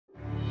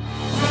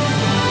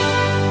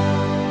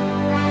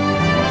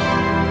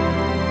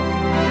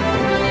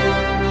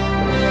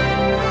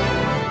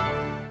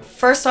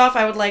First off,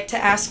 I would like to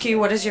ask you,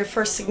 what is your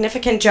first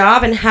significant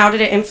job and how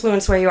did it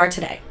influence where you are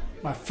today?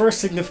 My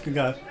first significant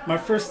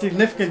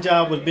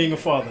job was being a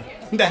father.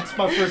 That's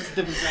my first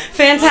significant job.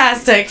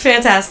 Fantastic,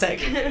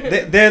 fantastic.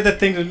 They're the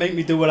things that make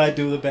me do what I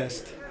do the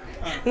best.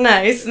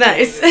 Nice,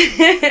 nice.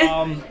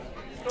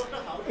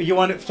 You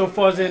want it so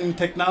far as in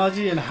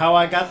technology and how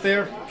I got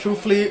there?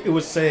 Truthfully, it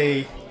was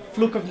a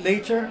fluke of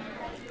nature.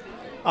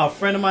 A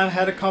friend of mine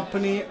had a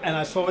company and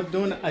I saw it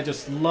doing it. I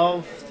just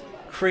loved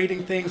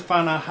creating things,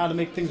 found out how to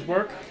make things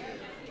work.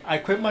 I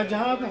quit my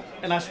job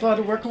and I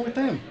started working with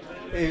him.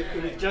 It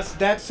was just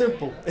that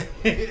simple.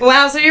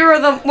 Wow, so you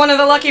were one of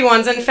the lucky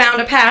ones and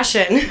found a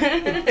passion.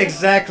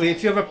 Exactly.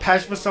 If you have a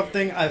passion for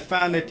something, I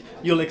found that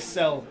you'll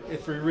excel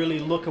if you really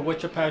look at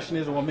what your passion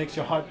is and what makes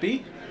your heart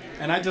beat.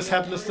 And I just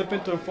happened to slip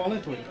into it and fall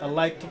into it. I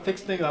like to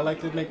fix things. I like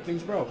to make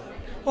things grow.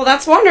 Well,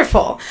 that's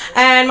wonderful.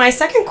 And my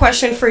second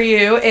question for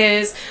you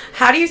is,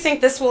 how do you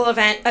think this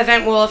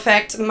event will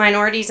affect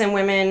minorities and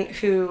women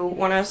who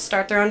want to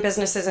start their own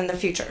businesses in the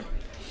future?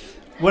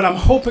 What I'm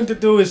hoping to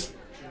do is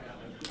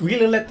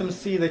really let them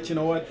see that, you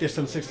know what, there's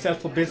some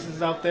successful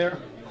businesses out there,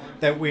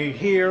 that we're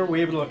here,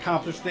 we're able to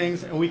accomplish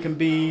things, and we can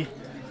be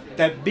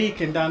that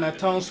beacon down that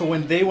tunnel, so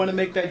when they want to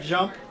make that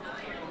jump,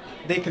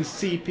 they can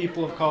see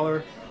people of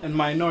color and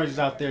minorities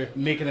out there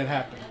making it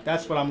happen.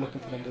 That's what I'm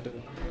looking for them to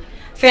do.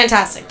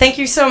 Fantastic. Thank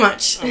you so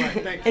much. All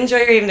right, thank you. Enjoy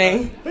your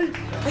evening.